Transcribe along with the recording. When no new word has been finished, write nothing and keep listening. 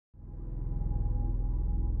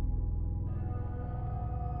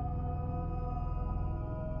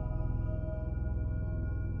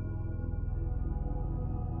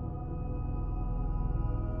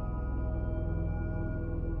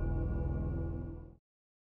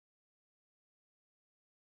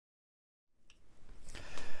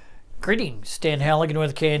Greetings, Dan Halligan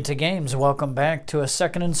with K&T Games. Welcome back to a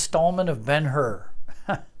second installment of Ben-Hur.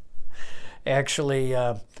 Actually,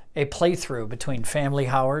 a playthrough between Family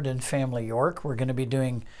Howard and Family York. We're going to be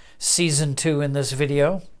doing Season 2 in this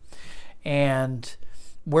video. And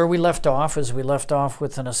where we left off is we left off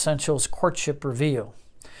with an Essentials courtship reveal.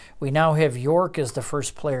 We now have York as the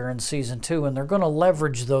first player in Season 2, and they're going to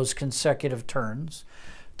leverage those consecutive turns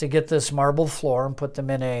to get this marble floor and put them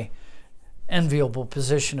in a enviable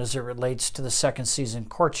position as it relates to the second season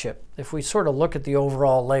courtship. If we sort of look at the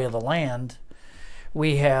overall lay of the land,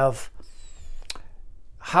 we have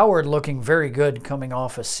Howard looking very good coming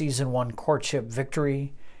off a Season 1 courtship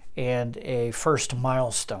victory and a first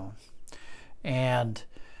milestone. And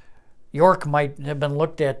York might have been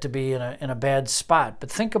looked at to be in a bad spot,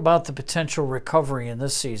 but think about the potential recovery in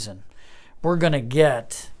this season. We're going to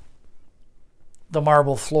get the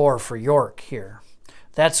marble floor for York here.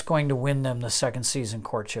 That's going to win them the second season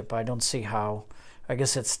courtship. I don't see how. I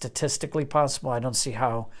guess it's statistically possible. I don't see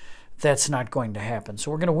how that's not going to happen.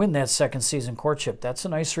 So we're going to win that second season courtship. That's a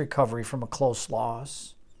nice recovery from a close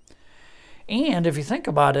loss. And if you think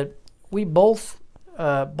about it, we both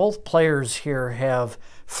players here have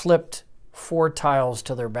flipped 4 tiles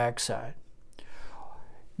to their backside.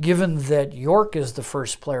 Given that York is the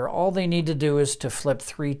first player, all they need to do is to flip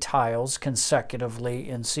 3 tiles consecutively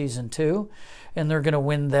in Season 2, and they're going to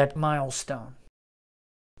win that milestone.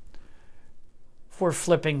 We're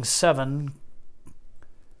flipping 7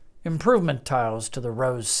 improvement tiles to the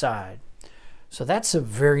rose side. So that's a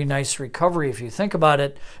very nice recovery if you think about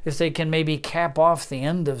it. If they can maybe cap off the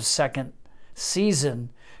end of second season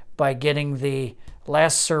by getting the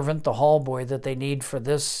last servant, the hall boy that they need for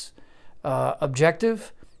this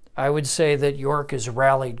objective, I would say that York has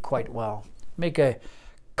rallied quite well. Make a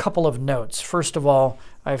couple of notes. First of all,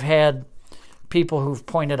 I've had people who've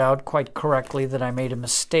pointed out quite correctly that I made a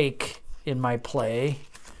mistake in my play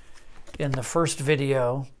in the first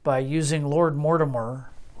video by using Lord Mortimer,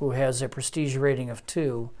 who has a prestige rating of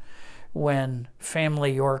 2, when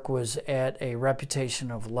Family York was at a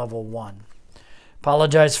reputation of level 1.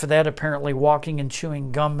 Apologize for that. Apparently walking and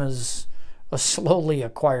chewing gum is a slowly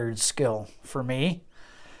acquired skill for me.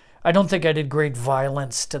 I don't think I did great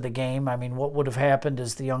violence to the game. I mean, what would have happened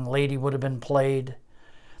is the young lady would have been played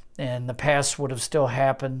and the pass would have still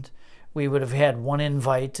happened. We would have had 1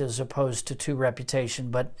 invite as opposed to 2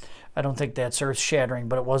 reputation, but I don't think that's earth-shattering,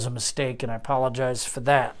 but it was a mistake, and I apologize for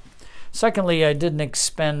that. Secondly, I didn't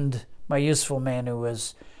expend my useful man who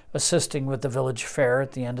was assisting with the village fair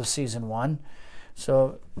at the end of Season 1,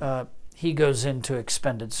 so he goes into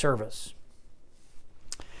expended service.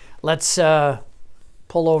 Let's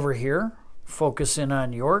pull over here, focus in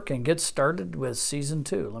on York, and get started with Season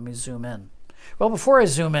 2. Let me zoom in. Well, before I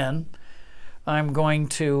zoom in, I'm going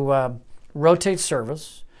to rotate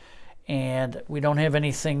service, and we don't have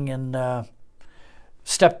anything in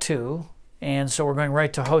Step 2, and so we're going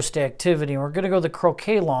right to host activity, and we're going to go to the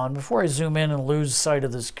croquet lawn. Before I zoom in and lose sight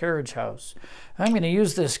of this carriage house, I'm going to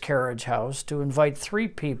use this carriage house to invite 3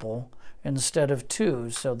 people instead of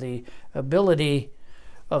 2, so the ability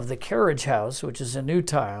of the carriage house, which is a new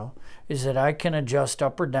tile, is that I can adjust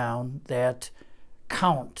up or down that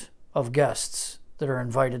count of guests that are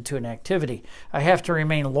invited to an activity. I have to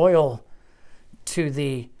remain loyal to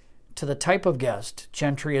the type of guest.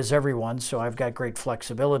 Gentry is everyone, so I've got great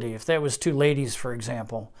flexibility. If that was 2 ladies, for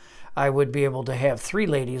example, I would be able to have 3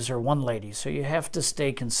 ladies or 1 lady. So you have to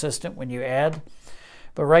stay consistent when you add.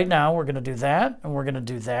 But right now we're going to do that, and we're going to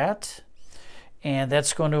do that. And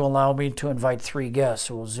that's going to allow me to invite 3 guests.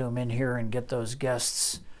 So we'll zoom in here and get those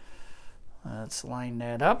guests. Let's line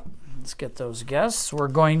that up. Let's get those guests. We're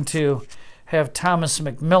going to have Thomas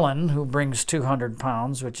McMillan, who brings 200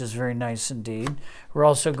 pounds, which is very nice indeed. We're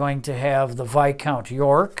also going to have the Viscount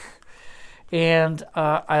York. And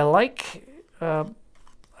I'd like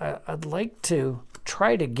to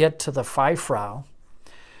try to get to the Pfeifrau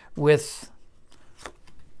with...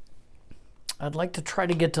 I'd like to try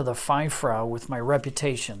to get to the Pfeifrau with my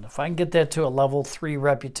reputation. If I can get that to a level 3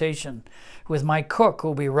 reputation with my cook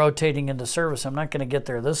who'll be rotating into service, I'm not going to get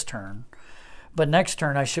there this turn. But next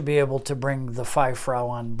turn I should be able to bring the Pfeifrau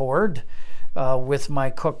on board with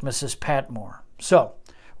my cook, Mrs. Patmore. So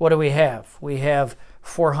what do we have? We have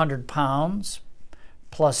 400 pounds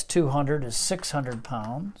plus 200 is 600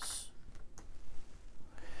 pounds.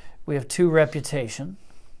 We have 2 reputation.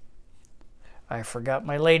 I forgot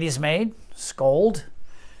my lady's maid, Scold,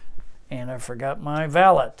 and I forgot my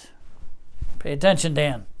valet. Pay attention,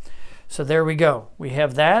 Dan. So there we go. We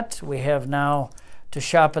have that. We have now to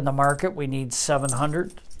shop in the market. We need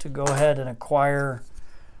 700 to go ahead and acquire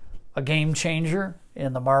a game changer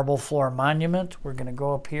in the marble floor monument, we're going to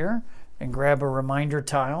go up here and grab a reminder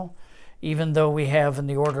tile. Even though we have in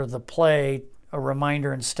the order of the play a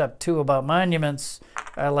reminder in step 2 about monuments,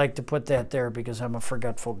 I like to put that there because I'm a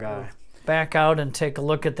forgetful guy. Back out and take a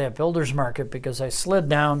look at that builder's market, because I slid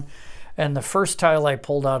down and the first tile I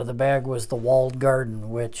pulled out of the bag was the walled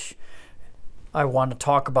garden, which I want to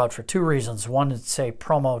talk about for 2 reasons. One, it's a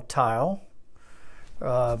promo tile,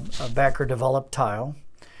 a backer developed tile.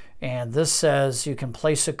 And this says you can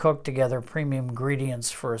place a cook together premium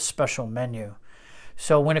ingredients for a special menu.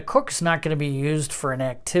 So when a cook is not going to be used for an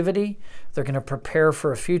activity, they're going to prepare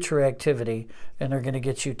for a future activity, and they're going to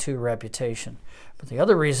get you 2 reputation. But the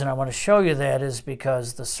other reason I want to show you that is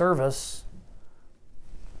because the service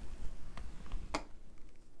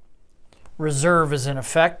reserve is in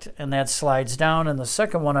effect, and that slides down. And the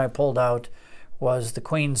second one I pulled out was the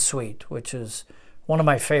Queen's Suite, which is one of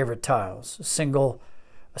my favorite tiles.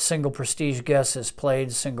 A single prestige guess is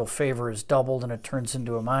played, single favor is doubled, and it turns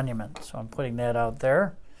into a monument. So I'm putting that out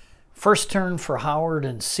there. First turn for Howard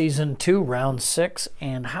in Season 2, Round 6.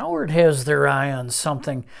 And Howard has their eye on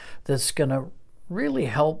something that's going to really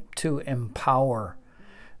help to empower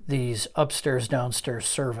these upstairs, downstairs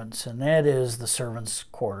servants. And that is the servants'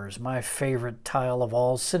 quarters. My favorite tile of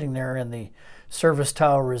all, sitting there in the service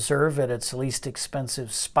tile reserve at its least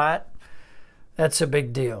expensive spot. That's a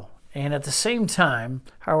big deal. And at the same time,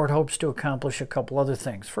 Howard hopes to accomplish a couple other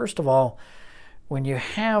things. First of all, when you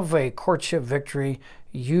have a courtship victory,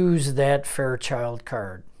 use that Fairchild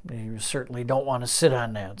card. You certainly don't want to sit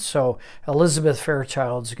on that. So Elizabeth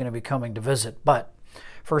Fairchild is going to be coming to visit. But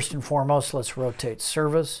first and foremost, let's rotate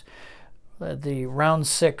service. The round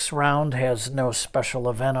 6 round has no special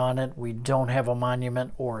event on it. We don't have a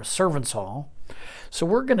monument or a servants' hall. So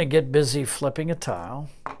we're going to get busy flipping a tile.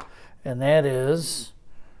 And that is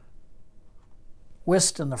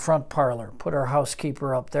whist in the front parlor. Put our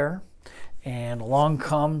housekeeper up there, and along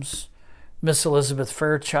comes Miss Elizabeth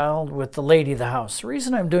Fairchild with the lady of the house. The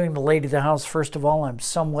reason I'm doing the lady of the house, first of all, I'm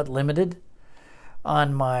somewhat limited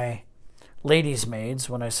on my ladies' maids.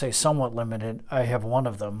 When I say somewhat limited, I have one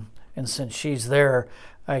of them, and since she's there,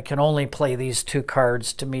 I can only play these 2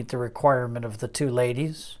 cards to meet the requirement of the 2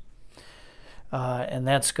 ladies, and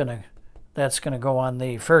that's going to go on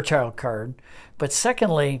the Fairchild card. But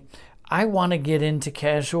secondly, I want to get into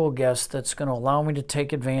casual guests that's going to allow me to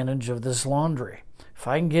take advantage of this laundry. If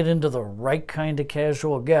I can get into the right kind of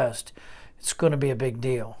casual guest, it's going to be a big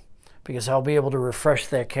deal, because I'll be able to refresh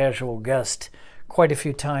that casual guest quite a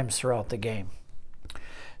few times throughout the game.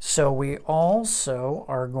 So we also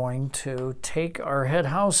are going to take our head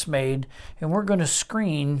housemaid, and we're going to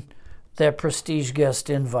screen that prestige guest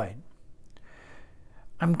invite.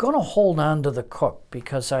 I'm going to hold on to the cook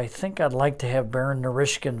because I think I'd like to have Baron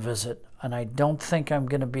Narishkin visit, and I don't think I'm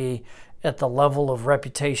going to be at the level of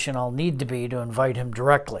reputation I'll need to be to invite him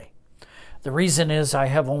directly. The reason is I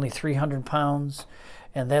have only 300 pounds,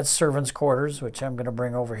 and that's servants' quarters, which I'm going to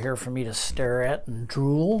bring over here for me to stare at and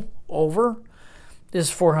drool over,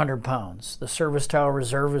 is 400 pounds. The service tile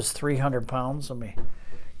reserve is 300 pounds. Let me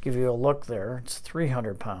give you a look there. It's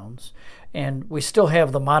 300 pounds. And we still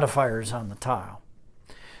have the modifiers on the tile.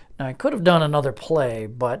 Now, I could have done another play,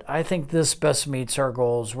 but I think this best meets our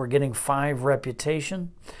goals. We're getting 5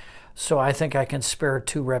 reputation, so I think I can spare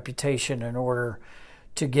 2 reputation in order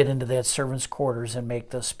to get into that servant's quarters and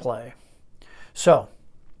make this play. So,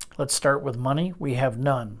 let's start with money. We have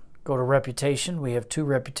none. Go to reputation. We have 2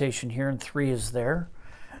 reputation here, and 3 is there.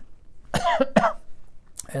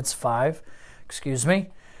 That's 5. Excuse me.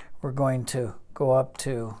 We're going to go up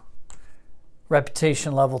to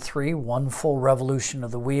reputation level 3. 1 full revolution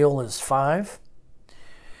of the wheel is 5.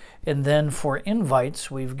 And then for invites,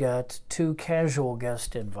 we've got 2 casual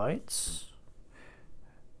guest invites.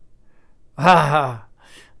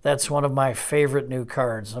 That's one of my favorite new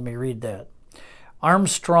cards. Let me read that.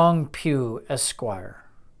 Armstrong Pugh, Esquire.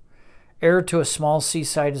 Heir to a small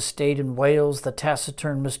seaside estate in Wales, the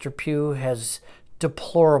taciturn Mr. Pugh has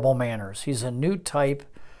deplorable manners. He's a new type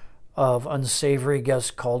of unsavory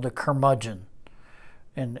guest called a curmudgeon.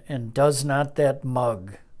 And does not that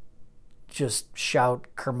mug just shout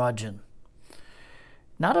curmudgeon?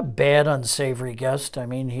 Not a bad unsavory guest. I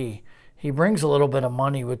mean, he brings a little bit of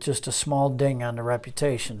money with just a small ding on the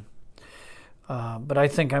reputation. But I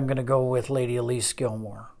think I'm going to go with Lady Elise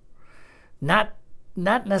Gilmore. Not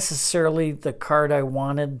necessarily the card I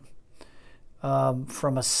wanted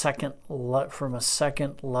from a second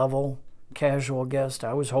level casual guest.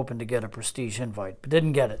 I was hoping to get a prestige invite, but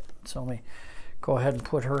didn't get it. So let me go ahead and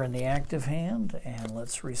put her in the active hand, and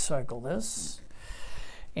let's recycle this.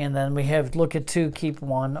 And then we have look at 2, keep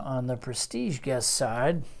 1 on the prestige guest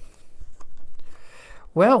side.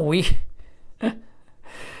 Well, we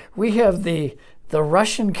have the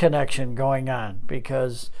Russian connection going on,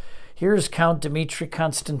 because here's Count Dmitry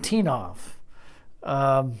Konstantinov.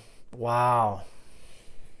 Wow.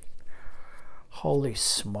 Holy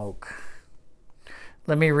smoke.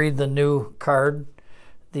 Let me read the new card.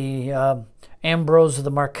 The Ambrose of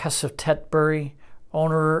the Marquess of Tetbury,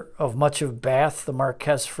 owner of much of Bath, the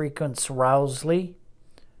Marquess frequents Rousley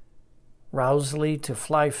to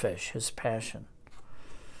fly fish, his passion.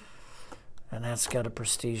 And that's got a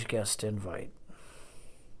prestige guest invite.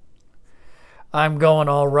 I'm going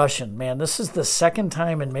all Russian. Man, this is the second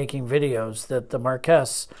time in making videos that the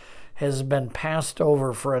Marquess has been passed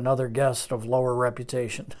over for another guest of lower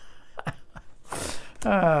reputation.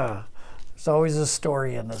 There's always a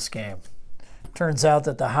story in this game. Turns out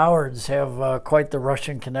that the Howards have quite the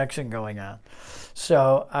Russian connection going on.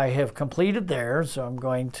 So I have completed there, so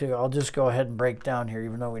I'll just go ahead and break down here,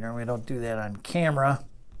 even though we normally don't do that on camera.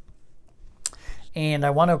 And I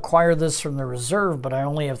want to acquire this from the reserve, but I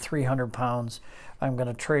only have 300 pounds. I'm going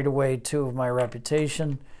to trade away 2 of my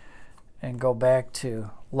reputation and go back to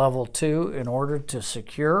level 2 in order to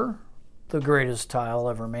secure the greatest tile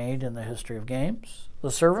ever made in the history of games,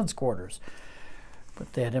 the Servants' Quarters.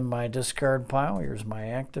 Put that in my discard pile. Here's my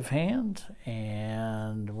active hand,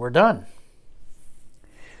 and we're done.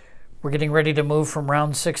 We're getting ready to move from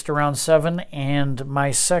round 6 to round 7, and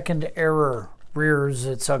my second error rears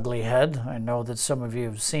its ugly head. I know that some of you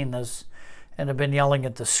have seen this and have been yelling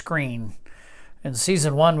at the screen. In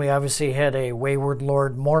Season 1, we obviously had a Wayward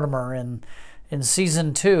Lord Mortimer. In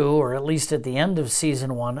Season 2, or at least at the end of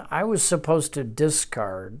Season 1, I was supposed to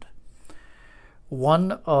discard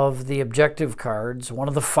one of the objective cards, one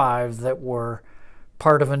of the 5 that were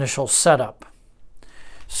part of initial setup.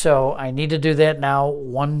 So I need to do that now,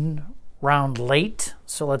 1 round late.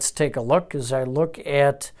 So let's take a look as I look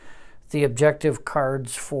at the objective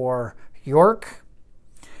cards for York.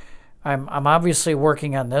 I'm obviously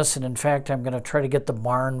working on this, and in fact I'm going to try to get the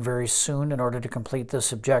barn very soon in order to complete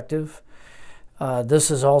this objective.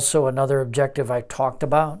 This is also another objective I talked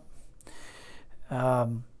about.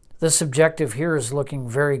 This objective here is looking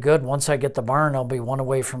very good. Once I get the barn, I'll be 1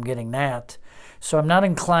 away from getting that. So I'm not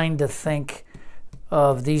inclined to think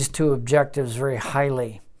of these 2 objectives very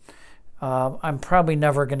highly. I'm probably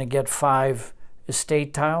never going to get 5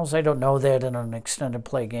 estate tiles. I don't know that in an extended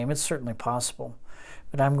play game. It's certainly possible.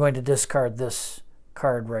 But I'm going to discard this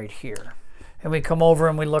card right here. And we come over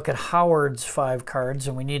and we look at Howard's 5 cards,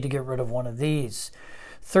 and we need to get rid of one of these.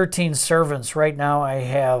 13 servants. Right now I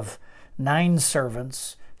have 9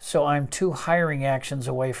 servants, so I'm 2 hiring actions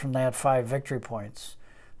away from that 5 victory points.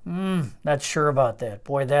 Not sure about that.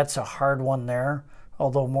 Boy, that's a hard one there,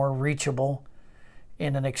 although more reachable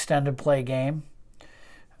in an extended play game.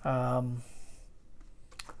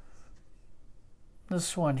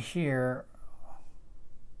 This one here,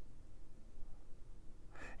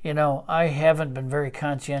 you know, I haven't been very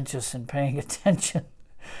conscientious in paying attention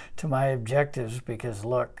to my objectives because,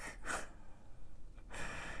 look,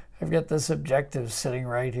 I've got this objective sitting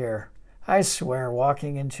right here. I swear,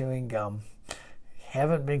 walking and chewing gum.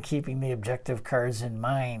 Haven't been keeping the objective cards in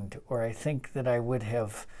mind, or I think that I would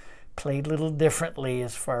have played a little differently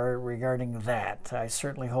as far regarding that. I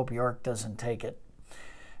certainly hope York doesn't take it.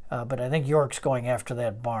 But I think York's going after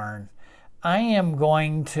that barn. I'm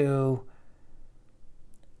going to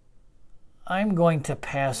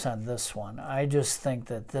pass on this one. I just think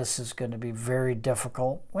that this is going to be very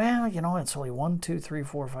difficult. Well, you know, it's only 1, 2, 3,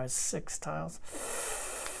 4, 5, 6 tiles.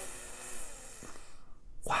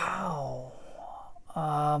 Wow.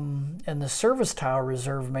 And the service tile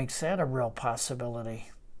reserve makes that a real possibility.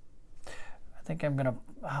 I think I'm going to,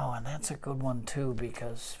 oh, and that's a good one too,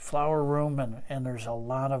 because flower room and there's a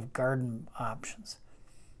lot of garden options.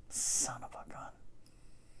 Son of a gun.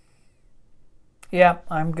 Yeah,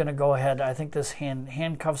 I'm going to go ahead. I think this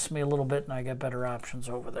handcuffs me a little bit, and I get better options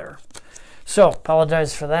over there. So,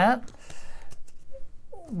 apologize for that.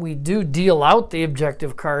 We do deal out the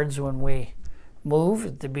objective cards when we move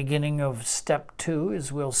at the beginning of step 2,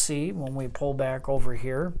 as we'll see when we pull back over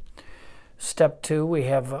here. Step 2, we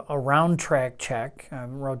have a round track check.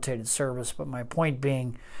 Rotated service, but my point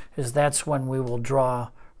being is that's when we will draw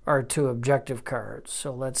our 2 objective cards.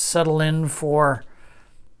 So let's settle in for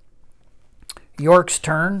York's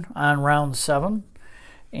turn on round 7,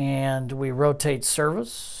 and we rotate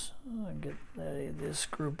service. I'll get this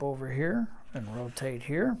group over here and rotate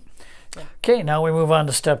here. Okay, now we move on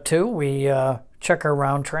to step 2. We check our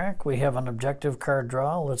round track. We have an objective card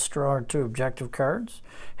draw. Let's draw our 2 objective cards.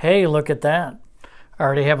 Hey, look at that. I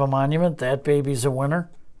already have a monument. That baby's a winner.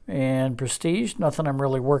 And prestige, nothing I'm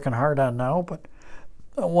really working hard on now, but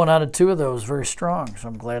 1 out of 2 of those very strong, so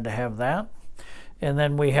I'm glad to have that. And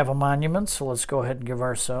then we have a monument, so let's go ahead and give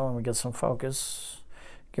ourselves, and we get some focus,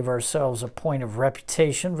 give ourselves a point of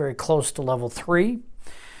reputation, very close to level 3.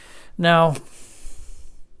 Now,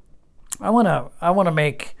 I want to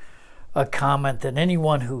make a comment that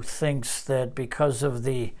anyone who thinks that because of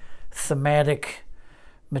the thematic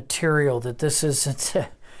material that this isn't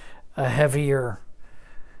a heavier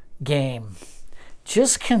game,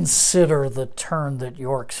 just consider the turn that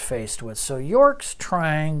York's faced with. So York's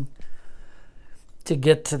trying to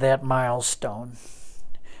get to that milestone.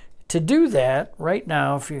 To do that, right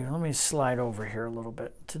now, let me slide over here a little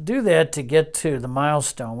bit. To do that, to get to the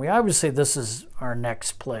milestone, this is our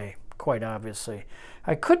next play, quite obviously.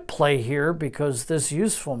 I could play here because this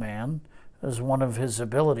useful man, as one of his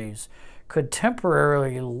abilities, could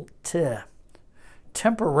temporarily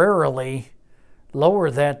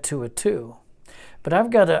lower that to a 2. But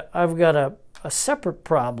I've got a separate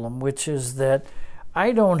problem, which is that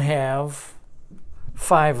I don't have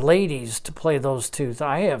 5 ladies to play those 2.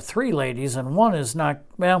 I have 3 ladies, and one is not,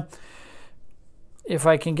 well, if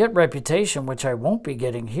I can get reputation, which I won't be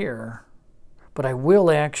getting here, but I will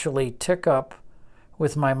actually tick up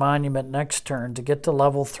with my monument next turn to get to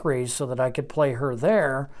level 3 so that I could play her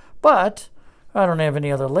there, but I don't have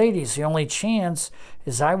any other ladies. The only chance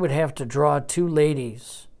is I would have to draw 2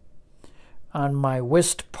 ladies on my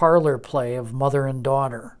whist parlor play of mother and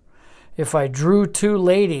daughter. If I drew 2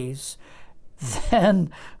 ladies,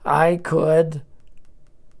 then I could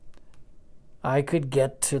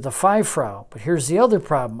get to the Playthru. But here's the other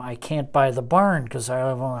problem. I can't buy the barn because I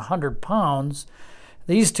have only 100 pounds.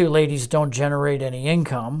 These 2 ladies don't generate any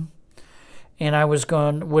income. And I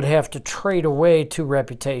would have to trade away 2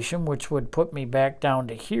 reputation, which would put me back down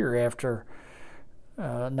to here after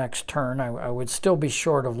next turn. I would still be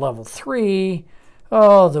short of level 3.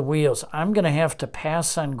 Oh, the wheels. I'm going to have to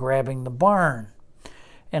pass on grabbing the barn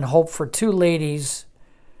and hope for 2 ladies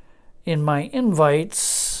in my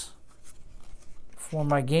invites for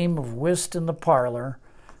my game of whist in the parlor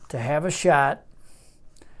to have a shot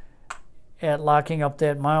at locking up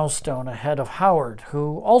that milestone ahead of Howard,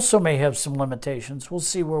 who also may have some limitations. We'll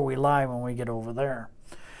see where we lie when we get over there.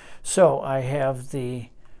 So I have the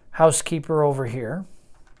housekeeper over here.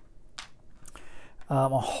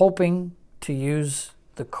 I'm hoping to use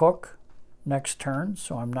the cook next turn,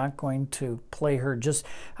 so I'm not going to play her.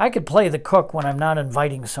 I could play the cook when I'm not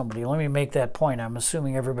inviting somebody. Let me make that point. I'm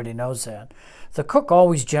assuming everybody knows that. The cook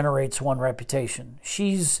always generates 1 reputation.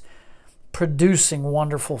 She's producing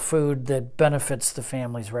wonderful food that benefits the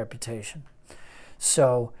family's reputation.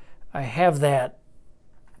 So I have that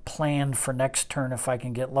planned for next turn if I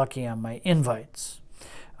can get lucky on my invites.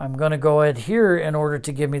 I'm going to go ahead here in order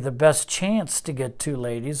to give me the best chance to get 2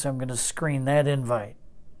 ladies. I'm going to screen that invite.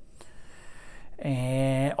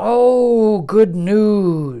 And, oh, good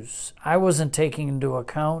news. I wasn't taking into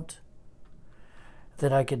account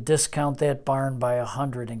that I could discount that barn by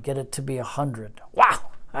 100 and get it to be 100. Wow.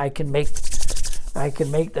 I can make,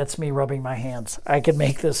 that's me rubbing my hands. I can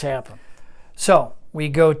make this happen. So we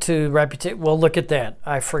go to reputation. Well, look at that.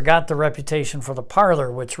 I forgot the reputation for the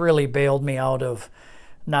parlor, which really bailed me out of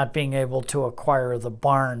not being able to acquire the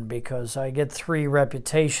barn, because I get 3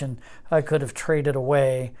 reputation. I could have traded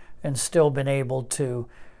away and still been able to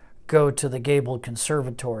go to the gabled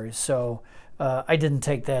conservatory. So I didn't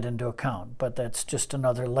take that into account, but that's just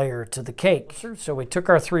another layer to the cake. So we took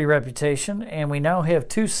our 3 reputation, and we now have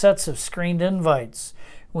 2 sets of screened invites.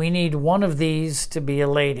 We need one of these to be a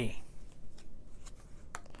lady.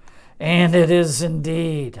 And it is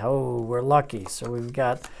indeed. Oh, we're lucky. So we've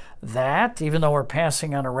got that, even though we're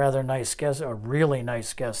passing on a rather nice guest, a really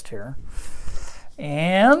nice guest here.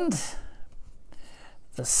 And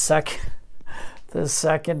the second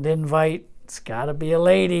invite, it's got to be a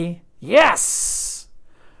lady. Yes!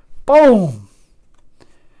 Boom!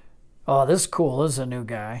 Oh, this is cool. This is a new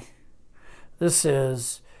guy. This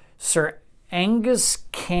is Sir Angus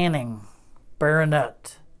Canning,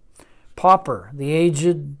 Baronet. Pauper, the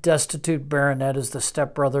aged, destitute baronet, is the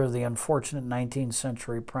stepbrother of the unfortunate 19th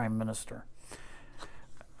century prime minister.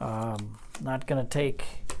 Not going to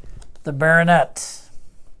take the baronet.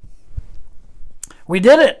 We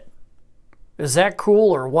did it! Is that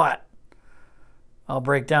cool or what? I'll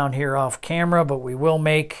break down here off camera, but we will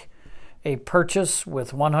make a purchase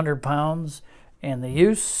with 100 pounds and the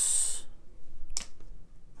use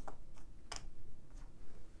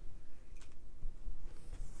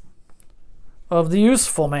of the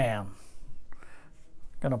useful man.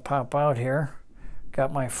 Gonna pop out here.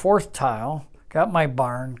 Got my 4th tile, got my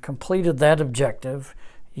barn, completed that objective.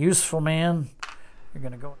 Useful man, you're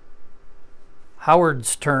gonna go.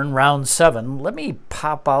 Howard's turn, round 7. Let me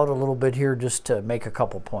pop out a little bit here just to make a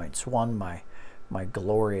couple points. One, my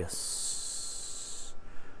glorious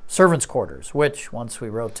servants' quarters, which, once we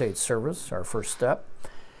rotate service, our first step,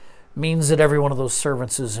 means that every one of those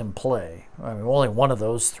servants is in play. I mean, only one of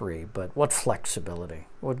those 3, but what flexibility,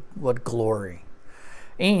 what glory.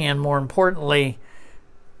 And more importantly,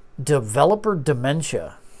 developer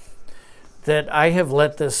dementia. That I have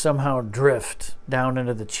let this somehow drift down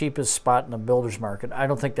into the cheapest spot in the builder's market. I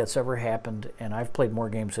don't think that's ever happened, and I've played more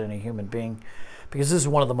games than any human being, because this is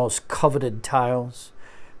one of the most coveted tiles.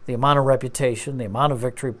 The amount of reputation, the amount of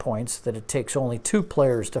victory points, that it takes only 2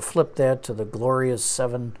 players to flip that to the glorious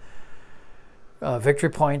 7 victory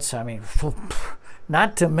points. I mean,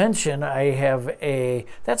 not to mention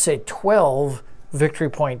that's a 12 victory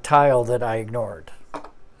point tile that I ignored.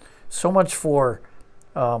 So much for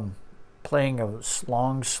playing a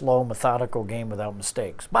long, slow, methodical game without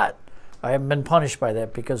mistakes. But I haven't been punished by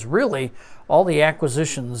that, because really all the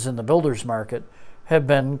acquisitions in the builder's market have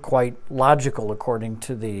been quite logical according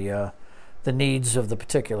to the needs of the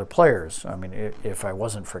particular players. I mean, if I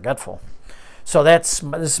wasn't forgetful. So this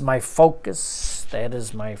is my focus. That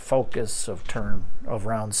is my focus of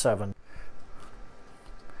round 7.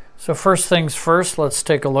 So first things first, let's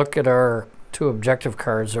take a look at our 2 objective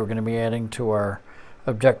cards that we're going to be adding to our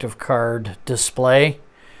objective card display.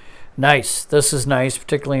 Nice. This is nice,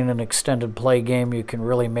 particularly in an extended play game. You can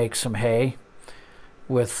really make some hay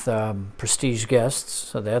with prestige guests,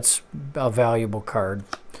 so that's a valuable card.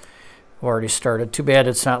 I've already started. Too bad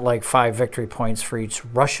it's not like 5 victory points for each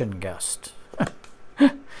Russian guest.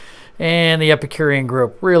 And the Epicurean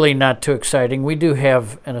group, really not too exciting. We do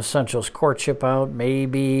have an Essentials Courtship out.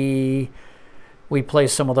 Maybe we play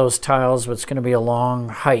some of those tiles, but it's going to be a long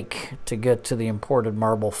hike to get to the imported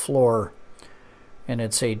marble floor, and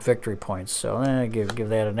it's 8 victory points. So give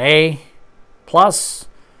that an A plus,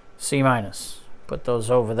 C minus. Put those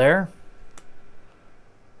over there.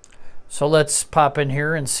 So let's pop in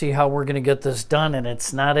here and see how we're going to get this done, and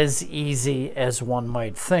it's not as easy as one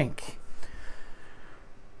might think.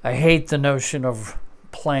 I hate the notion of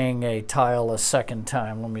playing a tile a second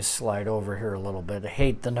time. Let me slide over here a little bit. I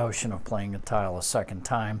hate the notion of playing a tile a second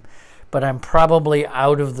time, but I'm probably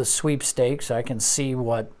out of the sweepstakes. I can see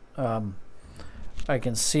what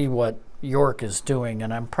York is doing,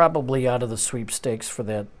 and I'm probably out of the sweepstakes for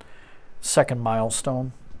that second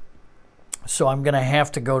milestone. So I'm going to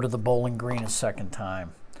have to go to the Bowling Green a second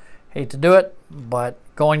time. Hate to do it, but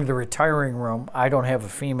going to the retiring room, I don't have a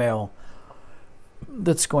female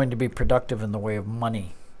that's going to be productive in the way of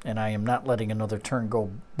money, and I am not letting another turn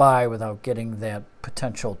go by without getting that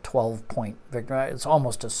potential 12-point victory. It's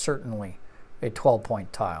almost certainly a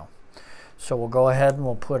 12-point tile. So we'll go ahead and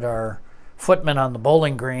we'll put our footman on the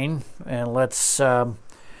Bowling Green, and let's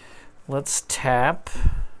tap.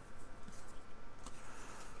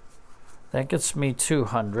 That gets me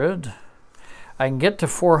 200. I can get to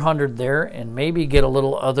 400 there and maybe get a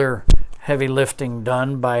little other heavy lifting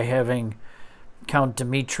done by having Count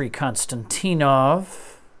Dmitry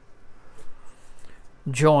Konstantinov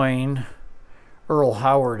join Earl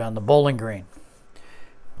Howard on the Bowling Green.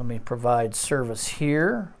 Let me provide service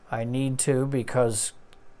here. I need to, because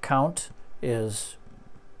Count is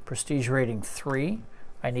prestige rating 3.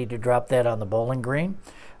 I need to drop that on the Bowling Green.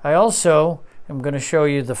 I also am going to show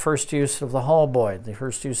you the first use of the Hall Boy. The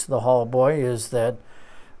first use of the Hall Boy is that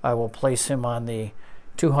I will place him on the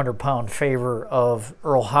 200-pound favor of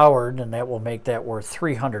Earl Howard, and that will make that worth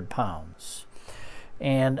 300 pounds.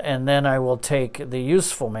 And then I will take the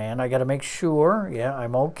useful man. I got to make sure, yeah,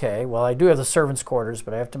 I'm okay. Well, I do have the servants' quarters,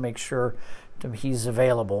 but I have to make sure he's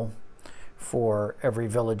available for every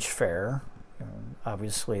village fair.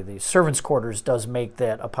 Obviously, the servants' quarters does make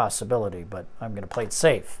that a possibility, but I'm going to play it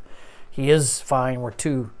safe. He is fine. We're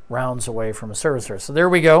 2 rounds away from a service fair. So there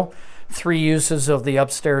we go. 3 uses of the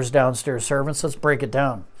upstairs, downstairs servants. Let's break it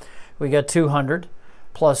down. We got 200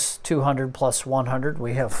 plus 200 plus 100.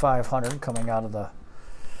 We have 500 coming out of the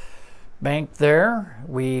bank there.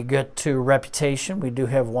 We get to reputation. We do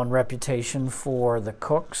have 1 reputation for the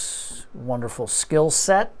cooks. Wonderful skill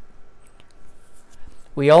set.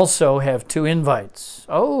 We also have 2 invites.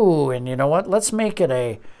 Oh, and you know what? Let's make it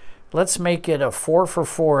a 4 for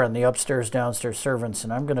 4 on the upstairs, downstairs servants,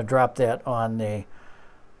 and I'm going to drop that on the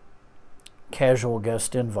casual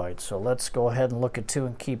guest invite. So let's go ahead and look at 2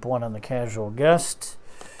 and keep 1 on the casual guest.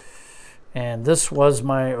 And this was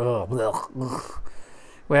my, well,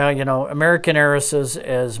 you know, American heiresses,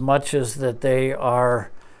 as much as that they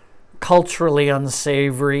are culturally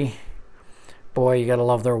unsavory, boy, you got to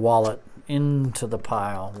love their wallet. Into the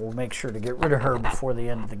pile. We'll make sure to get rid of her before the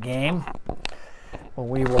end of the game. Well,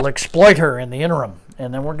 we will exploit her in the interim.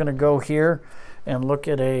 And then we're going to go here and look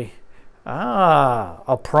at a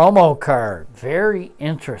promo card. Very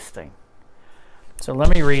interesting. So let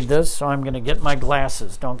me read this. So I'm going to get my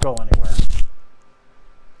glasses. Don't go anywhere.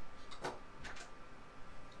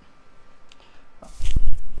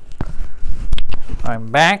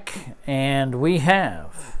 I'm back, and we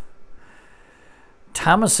have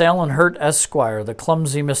Thomas Allen Hurt, Esquire. The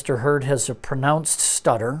clumsy Mr. Hurt has a pronounced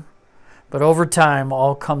stutter, but over time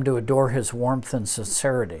all come to adore his warmth and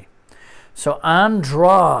sincerity. So on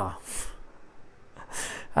draw,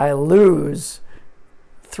 I lose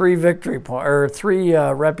 3 victory points, or 3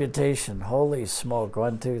 reputation. Holy smoke,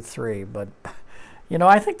 1, 2, 3. But you know,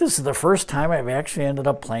 I think this is the first time I've actually ended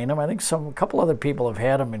up playing him. I think a couple other people have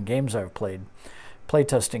had him in games I've played,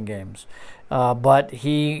 playtesting games. But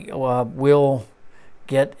he will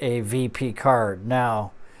get a VP card.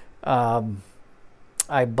 Now,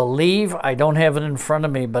 I believe, I don't have it in front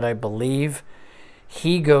of me, but I believe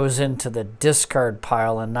he goes into the discard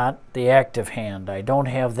pile and not the active hand. I don't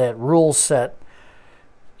have that rule set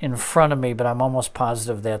in front of me, but I'm almost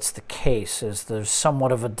positive that's the case, is there's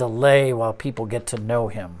somewhat of a delay while people get to know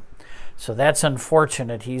him. So that's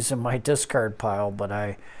unfortunate. He's in my discard pile,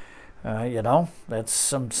 but you know, that's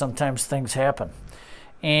sometimes things happen.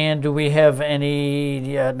 And do we have any,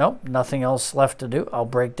 nope, nothing else left to do. I'll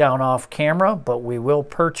break down off camera, but we will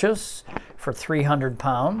purchase for 300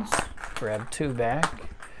 pounds. Grab 2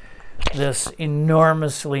 back. This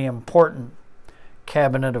enormously important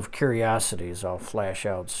cabinet of curiosities. I'll flash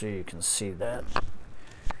out so you can see that.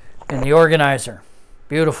 And the organizer,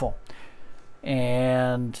 beautiful.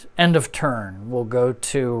 And end of turn, we'll go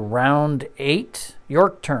to round 8,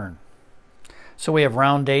 York turn. So we have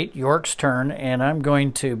round 8, York's turn, and I'm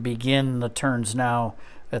going to begin the turns now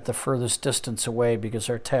at the furthest distance away because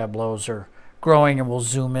our tableaus are growing, and we'll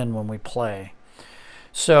zoom in when we play.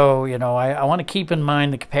 So, you know, I want to keep in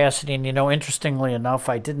mind the capacity, and, you know, interestingly enough,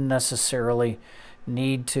 I didn't necessarily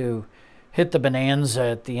need to hit the bonanza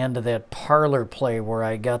at the end of that parlor play where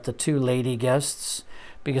I got the 2 lady guests,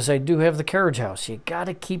 because I do have the carriage house. You got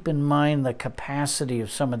to keep in mind the capacity of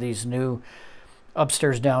some of these new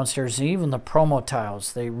upstairs, downstairs, and even the promo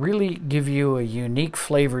tiles. They really give you a unique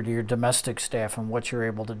flavor to your domestic staff and what you're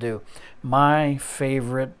able to do. My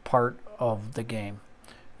favorite part of the game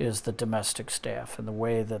is the domestic staff and the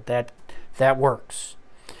way that works.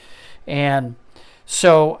 And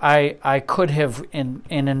so I could have, and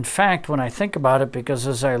in fact, when I think about it, because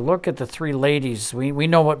as I look at the 3 ladies, we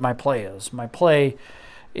know what my play is. My play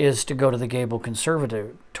is to go to the Gable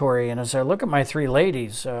Conservatory, and as I look at my 3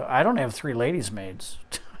 ladies, I don't have 3 ladies maids.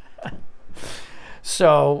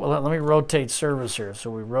 So let me rotate service here. So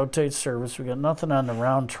we rotate service. We got nothing on the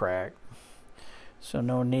round track, so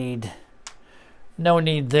no need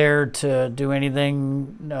there to do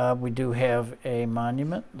anything. We do have a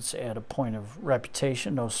monument. Let's add a point of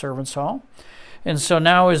reputation. No servants hall. And so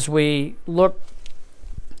now as we look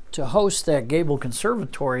to host that Gable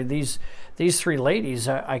Conservatory, these 3 ladies,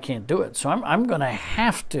 I can't do it. So I'm going to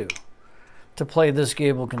have to play this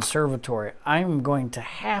Gable Conservatory. I'm going to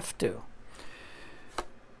have to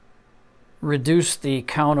reduce the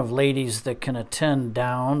count of ladies that can attend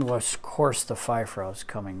down. Well, of course, the Playthru is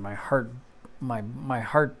coming. My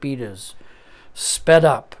heartbeat is sped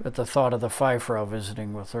up at the thought of the Playthru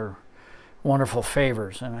visiting with her wonderful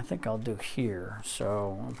favors. And I think I'll do here.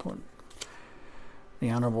 So I'll put the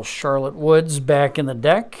Honorable Charlotte Woods back in the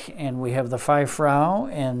deck, and we have the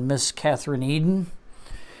Playthru and Miss Catherine Eden.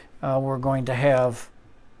 We're going to have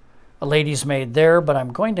a lady's maid there, but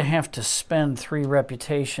I'm going to have to spend 3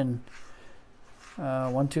 reputation,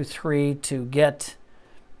 1, 2, 3, to get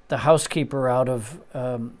the housekeeper out of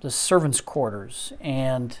the servants' quarters.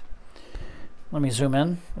 And let me zoom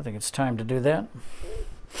in. I think it's time to do that.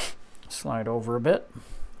 Slide over a bit.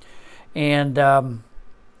 And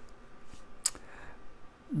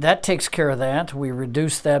that takes care of that. We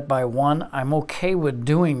reduce that by 1. I'm okay with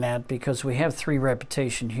doing that because we have 3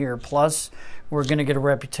 reputation here. Plus, we're going to get a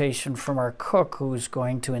reputation from our cook, who's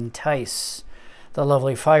going to entice the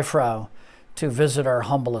lovely Playthru to visit our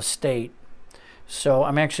humble estate. So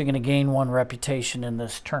I'm actually going to gain 1 reputation in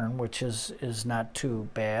this turn, which is not too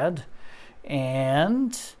bad.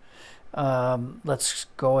 And let's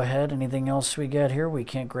go ahead. Anything else we got here? We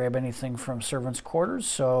can't grab anything from servants' quarters,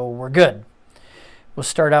 so we're good. We'll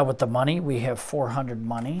start out with the money. We have 400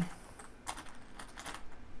 money.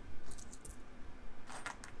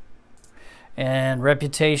 And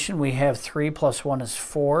reputation, we have 3 plus 1 is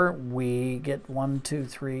 4. We get 1, 2,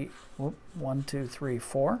 3, 1, 2, 3,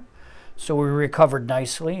 4. So we recovered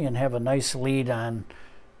nicely and have a nice lead on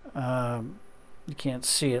You can't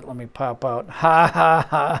see it. Let me pop out. Ha, ha,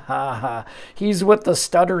 ha, ha, ha. He's with the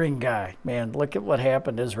stuttering guy. Man, look at what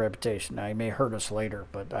happened to his reputation. Now, he may hurt us later,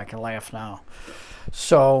 but I can laugh now.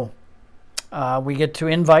 So we get to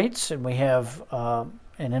invites, and we have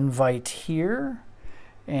an invite here.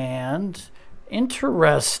 And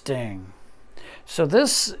interesting. So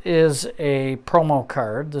this is a promo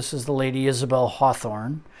card. This is the Lady Isabel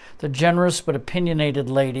Hawthorne. The generous but opinionated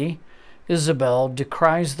lady Isabel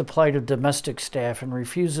decries the plight of domestic staff and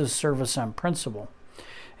refuses service on principle.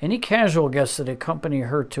 Any casual guests that accompany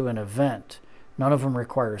her to an event, none of them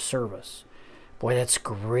require service. Boy, that's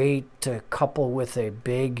great to couple with a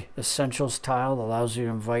big essentials tile that allows you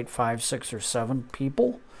to invite 5, 6, or 7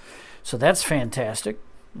 people. So that's fantastic.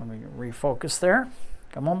 Let me refocus there.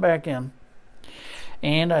 Come on back in.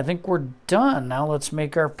 And I think we're done. Now let's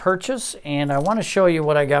make our purchase. And I want to show you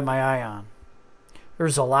what I got my eye on.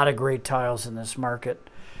 There's a lot of great tiles in this market.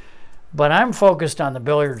 But I'm focused on the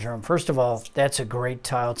billiards room. First of all, that's a great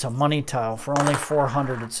tile. It's a money tile for only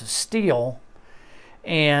 $400. It's a steal.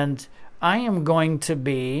 And I am going to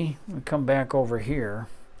be, let me come back over here.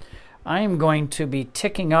 I am going to be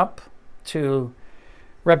ticking up to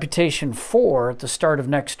Reputation 4 at the start of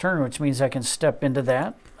next turn, which means I can step into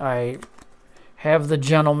that. I have the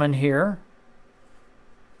gentleman here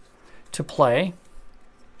to play.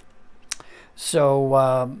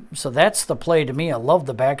 So so that's the play to me. I love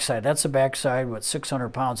the backside. That's a backside with 600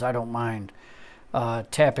 pounds. I don't mind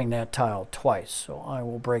tapping that tile twice. So I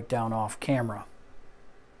will break down off camera.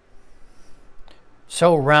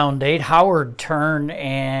 So round 8, Howard turn,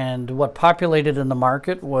 and what populated in the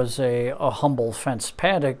market was a humble fence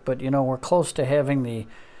paddock, but you know, we're close to having the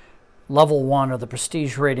level 1 or the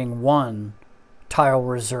prestige rating 1 tile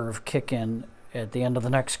reserve kick in at the end of the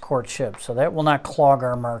next courtship. So that will not clog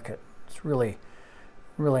our market. It's really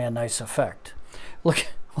a nice effect. Look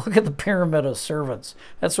at the pyramid of servants.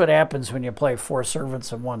 That's what happens when you play 4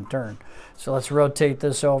 servants in 1 turn. So let's rotate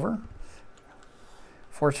this over.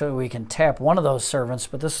 Fortunately, we can tap one of those servants,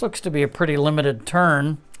 but this looks to be a pretty limited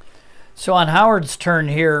turn. So on Howard's turn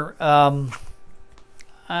here,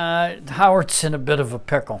 Howard's in a bit of a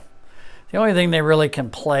pickle. The only thing they really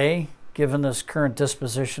can play, given this current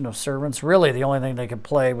disposition of servants, really the only thing they can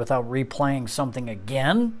play without replaying something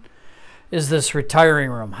again, is this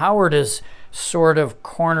retiring room. Howard has sort of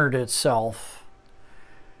cornered itself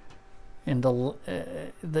into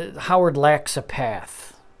Howard lacks a path.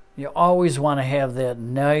 You always want to have that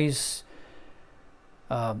nice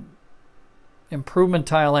improvement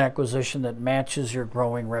tile acquisition that matches your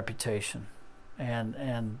growing reputation.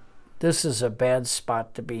 And this is a bad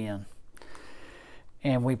spot to be in.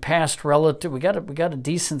 And we passed we got a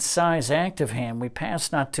decent size active hand. We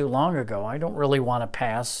passed not too long ago. I don't really want to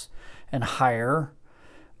pass and hire,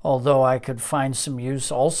 although I could find some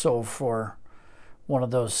use also for one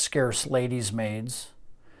of those scarce ladies' maids.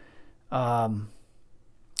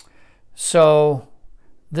 So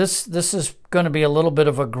this is going to be a little bit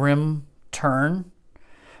of a grim turn,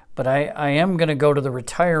 but I am going to go to the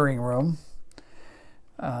retiring room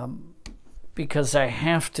because I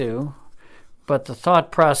have to. But the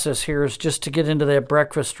thought process here is just to get into that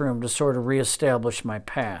breakfast room to sort of reestablish my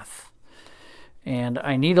path. And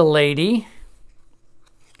I need a lady,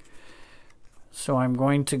 so I'm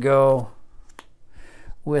going to go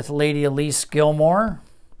with Lady Elise Gilmore.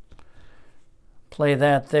 Play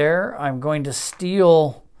that there. I'm going to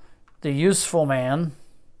steal the useful man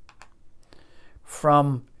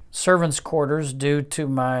from servants' quarters due to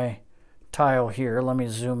my tile here. Let me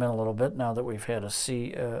zoom in a little bit now that we've had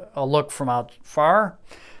a look from out far.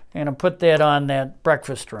 And I'll put that on that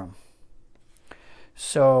breakfast room.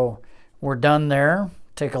 So we're done there.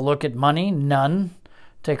 Take a look at money, none.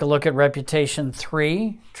 Take a look at reputation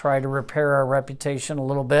 3. Try to repair our reputation a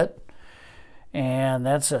little bit. And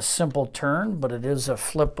that's a simple turn, but it is a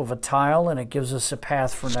flip of a tile, and it gives us a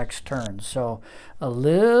path for next turn. So a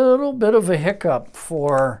little bit of a hiccup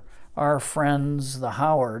for our friends, the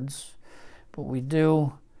Howards, but we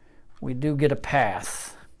do get a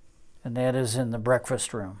path, and that is in the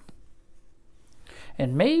breakfast room.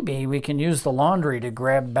 And maybe we can use the laundry to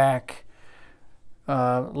grab back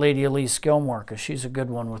Lady Elise Gilmore, because she's a good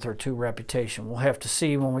one with her 2 reputation. We'll have to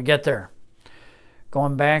see when we get there.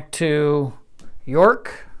 Going back to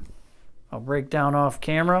York, I'll break down off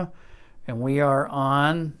camera, and we are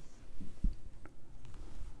on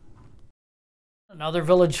another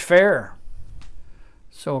village fair.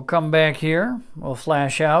 So we'll come back here, we'll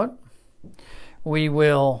flash out, we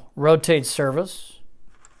will rotate service,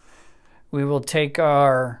 we will take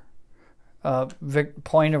our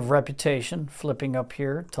point of reputation, flipping up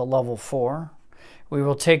here to level 4. We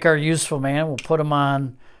will take our useful man, we'll put him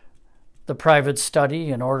on the private study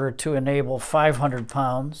in order to enable 500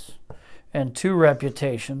 pounds and 2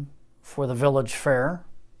 reputation for the village fair.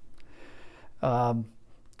 And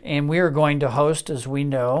we are going to host, as we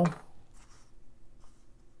know,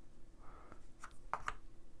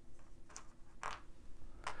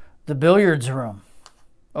 the billiards room.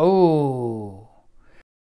 Oh.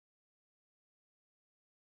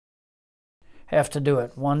 Have to do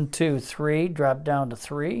it. 1, 2, 3, drop down to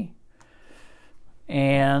 3.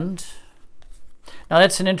 And now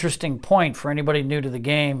that's an interesting point for anybody new to the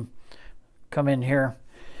game. Come in here.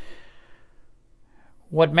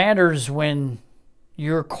 What matters when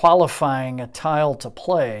you're qualifying a tile to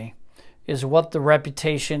play is what the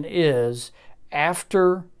reputation is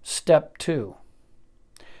after step 2.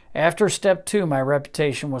 After step 2, my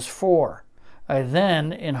reputation was 4. I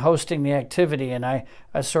then, in hosting the activity, and I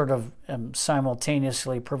sort of am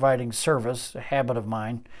simultaneously providing service, a habit of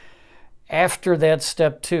mine. After that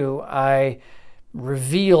step 2, I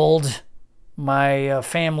revealed my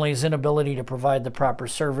family's inability to provide the proper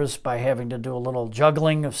service by having to do a little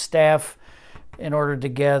juggling of staff in order to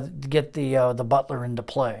get the butler into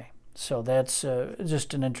play. So that's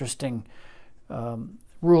just an interesting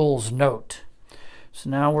rules note. So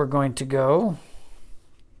now we're going to go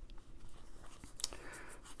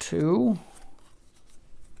to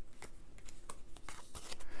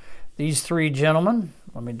these 3 gentlemen.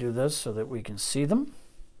 Let me do this so that we can see them.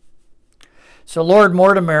 So Lord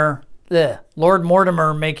Mortimer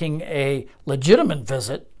making a legitimate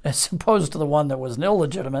visit as opposed to the one that was an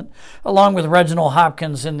illegitimate, along with Reginald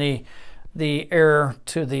Hopkins in the heir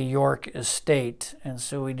to the York estate. And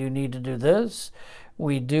so we do need to do this.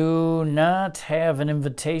 We do not have an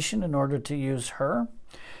invitation in order to use her.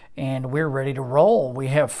 And we're ready to roll. We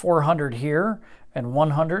have 400 here and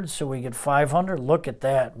 100, so we get 500. Look at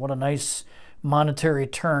that. What a nice monetary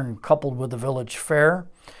turn coupled with the village fair.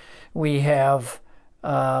 We have,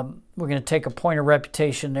 we're going to take a point of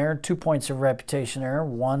reputation there, 2 points of reputation there,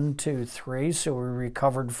 1, 2, 3. So we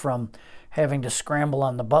recovered from having to scramble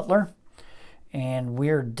on the butler. And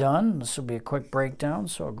we're done. This will be a quick breakdown,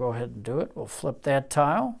 so I'll go ahead and do it. We'll flip that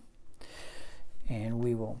tile. And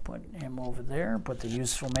we will put him over there, put the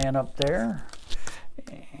useful man up there.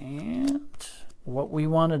 And what we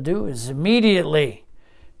want to do is immediately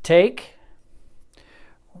take,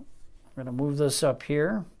 I'm going to move this up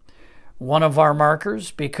here, one of our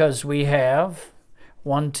markers, because we have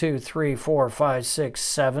 1, 2, 3, 4, 5, 6,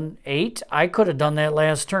 7, 8. I could have done that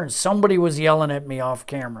last turn. Somebody was yelling at me off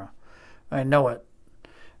camera. I know it.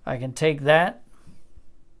 I can take that,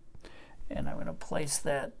 and I'm going to place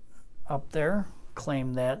that up there.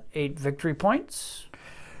 Claim that 8 victory points.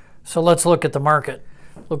 So let's look at the market.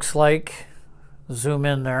 Looks like, zoom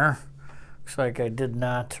in there, looks like I did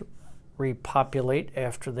not repopulate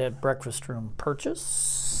after that breakfast room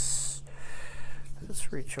purchase.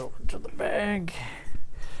 Let's reach over to the bag.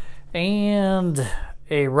 And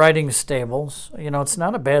a riding stables. You know, it's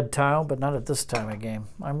not a bad tile, but not at this time of game.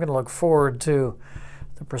 I'm going to look forward to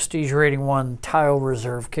the Prestige Rating 1 tile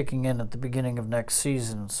reserve kicking in at the beginning of next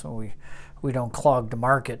season, so we don't clog the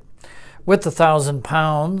market. With the 1,000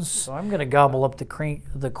 pounds, so I'm going to gobble up the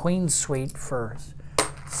Queen Suite for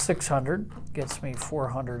 600. Gets me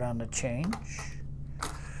 400 on the change.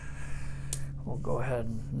 We'll go ahead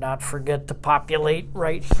and not forget to populate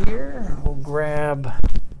right here. We'll grab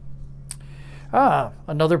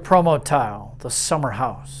another promo tile, the Summer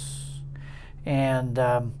House. And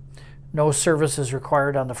no service is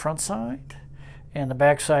required on the front side. And the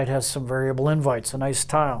back side has some variable invites, a nice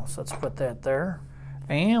tile. So let's put that there.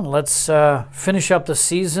 And let's finish up the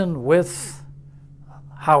season with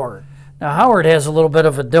Howard. Now Howard has a little bit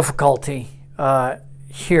of a difficulty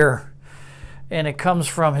here, and it comes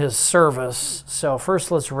from his service. So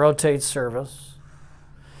first let's rotate service.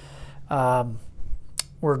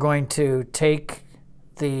 We're going to take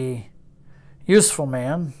the useful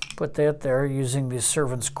man, put that there using the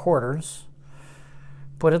servant's quarters.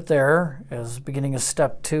 Put it there as beginning of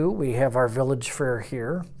step 2. We have our village fair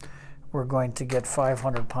here. We're going to get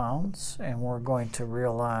 500 pounds, and we're going to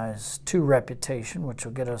realize 2 reputation, which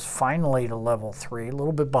will get us finally to level 3, a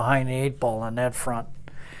little bit behind the 8 ball on that front.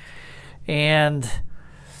 And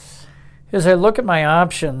as I look at my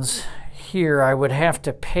options here, I would have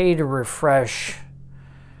to pay to refresh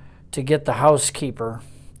to get the housekeeper.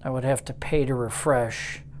 I would have to pay to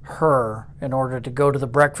refresh her in order to go to the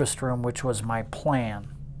breakfast room, which was my plan.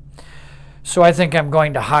 So I think I'm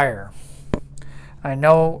going to hire. I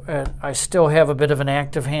know I still have a bit of an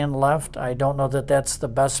active hand left. I don't know that that's the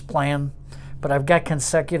best plan, but I've got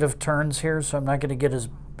consecutive turns here, so I'm not going to get as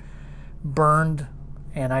burned,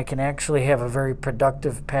 and I can actually have a very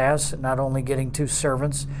productive pass, not only getting 2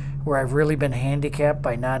 servants, where I've really been handicapped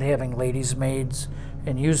by not having ladies' maids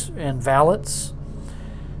and valets.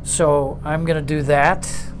 So I'm going to do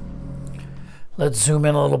that. Let's zoom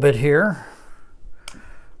in a little bit here.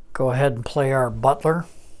 Go ahead and play our butler.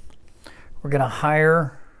 We're going to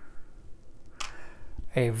hire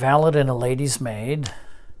a valet and a lady's maid.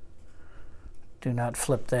 Do not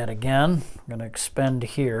flip that again. I'm going to expend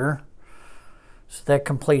here. So that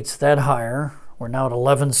completes that hire. We're now at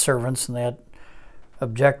 11 servants, and that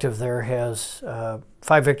objective there has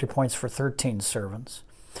 5 victory points for 13 servants.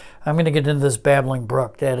 I'm going to get into this Babbling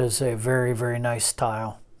Brook. That is a very, very nice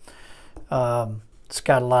tile. It's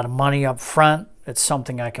got a lot of money up front. It's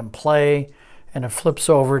something I can play, and it flips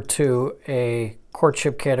over to a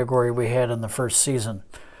courtship category we had in the first season.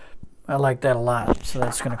 I like that a lot. So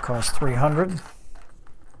that's going to cost 300.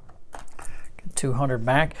 Get 200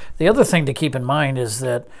 back. The other thing to keep in mind is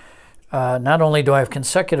that not only do I have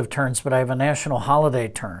consecutive turns, but I have a national holiday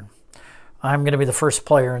turn. I'm going to be the first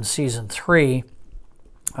player in Season 3.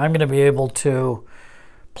 I'm going to be able to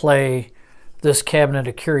play this Cabinet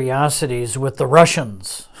of Curiosities with the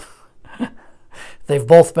Russians. They've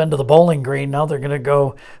both been to the Bowling Green. Now they're going to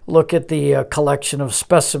go look at the collection of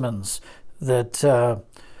specimens that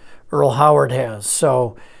Earl Howard has.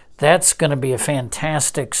 So that's going to be a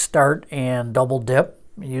fantastic start and double dip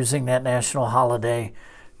using that national holiday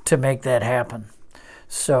to make that happen.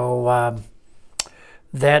 So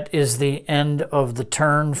that is the end of the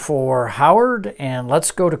turn for Howard, and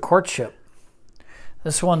let's go to courtship.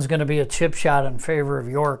 This one's going to be a chip shot in favor of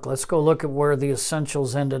York. Let's go look at where the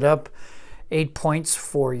essentials ended up. 8 points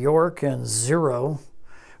for York and 0.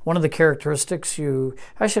 One of the characteristics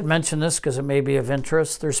I should mention this because it may be of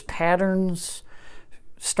interest. There's patterns,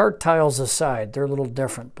 start tiles aside, they're a little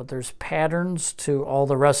different, but there's patterns to all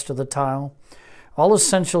the rest of the tile. All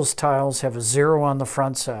essentials tiles have a 0 on the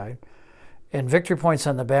front side, and victory points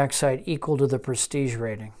on the back side equal to the prestige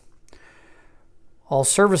rating. All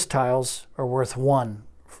service tiles are worth 1,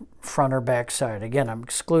 front or back side. Again, I'm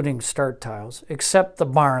excluding start tiles, except the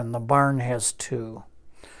barn. The barn has 2.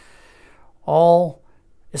 All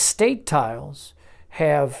estate tiles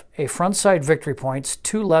have a front side victory points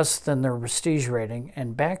 2 less than their prestige rating,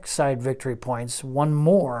 and back side victory points 1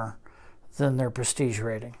 more than their prestige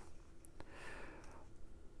rating.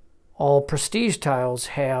 All prestige tiles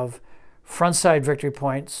have front side victory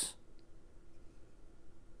points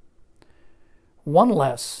 1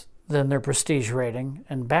 less than their prestige rating,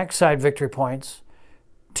 and backside victory points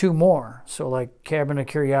 2 more. So like Cabinet of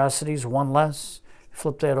Curiosities, 1 less.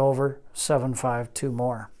 Flip that over, 7, 5, 2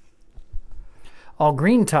 more. All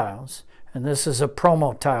green tiles, and this is a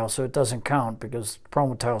promo tile, so it doesn't count because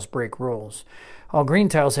promo tiles break rules. All green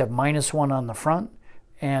tiles have -1 on the front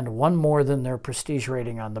and 1 more than their prestige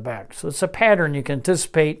rating on the back. So it's a pattern you can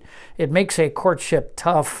anticipate. It makes a courtship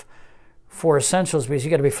tough for essentials because you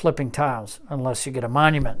got to be flipping tiles unless you get a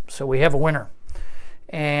monument. So we have a winner.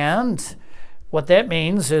 And what that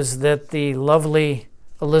means is that the lovely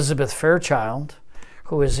Elizabeth Fairchild,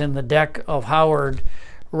 who is in the deck of Howard,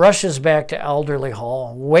 rushes back to Alderley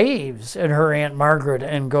Hall, waves at her Aunt Margaret,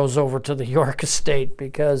 and goes over to the York estate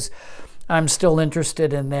because I'm still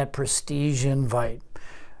interested in that prestige invite.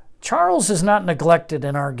 Charles is not neglected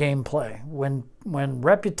in our gameplay. When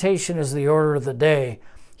reputation is the order of the day,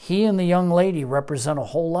 he and the young lady represent a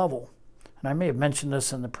whole level. And I may have mentioned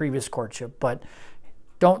this in the previous courtship, but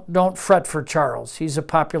don't fret for Charles. He's a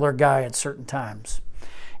popular guy at certain times.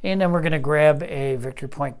 And then we're going to grab a victory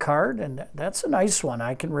point card, and that's a nice one.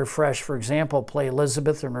 I can refresh, for example, play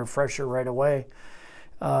Elizabeth and refresh her right away,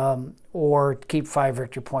 or keep 5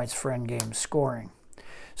 victory points for endgame scoring.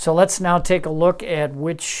 So let's now take a look at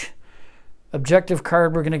which objective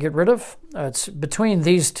card we're going to get rid of. It's between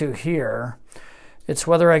these two here. It's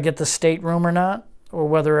whether I get the stateroom or not, or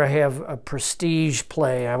whether I have a prestige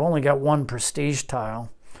play. I've only got 1 prestige tile.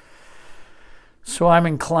 So I'm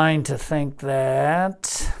inclined to think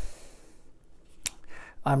that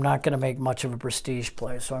I'm not going to make much of a prestige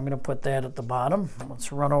play. So I'm going to put that at the bottom.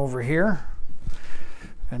 Let's run over here.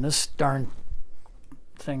 And this darn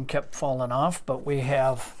thing kept falling off, but we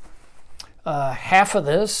have half of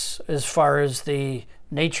this as far as the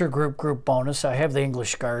nature group bonus. I have the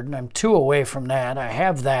English garden. I'm 2 away from that. I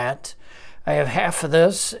have that. I have half of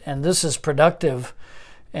this, and this is productive,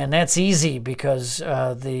 and that's easy because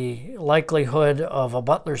the likelihood of a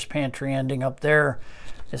butler's pantry ending up there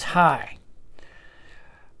is high.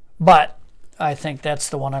 But I think that's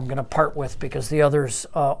the one I'm going to part with because the others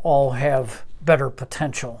all have better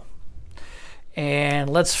potential. And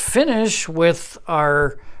let's finish with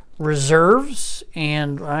our reserves,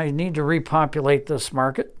 and I need to repopulate this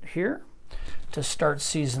market here. to start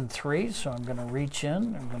season 3. So I'm going to reach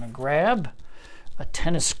in, I'm going to grab a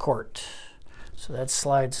tennis court. So that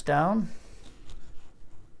slides down.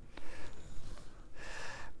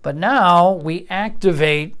 But now we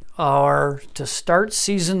activate our, to start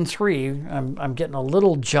season 3, I'm getting a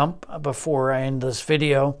little jump before I end this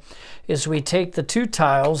video, is we take the 2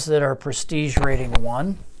 tiles that are prestige rating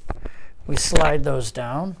 1. We slide those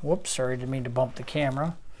down. Whoops, sorry, didn't mean to bump the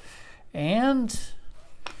camera. And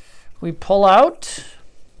we pull out,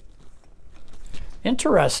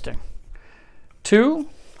 interesting, 2.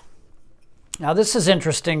 Now this is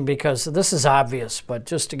interesting because this is obvious, but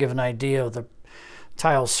just to give an idea of the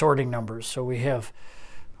tile sorting numbers. So we have,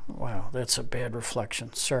 wow, that's a bad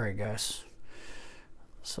reflection. Sorry, guys.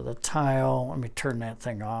 So the tile, let me turn that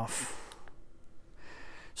thing off.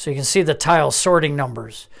 So you can see the tile sorting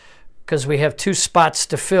numbers because we have 2 spots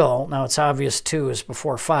to fill. Now it's obvious 2 is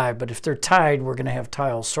before 5, but if they're tied, we're going to have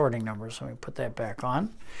tile sorting numbers. So we put that back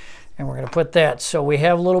on, and we're going to put that. So we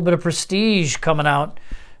have a little bit of prestige coming out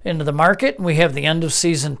into the market. We have the end of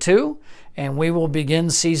season 2, and we will begin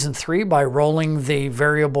season 3 by rolling the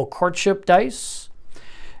variable courtship dice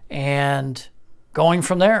and going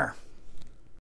from there.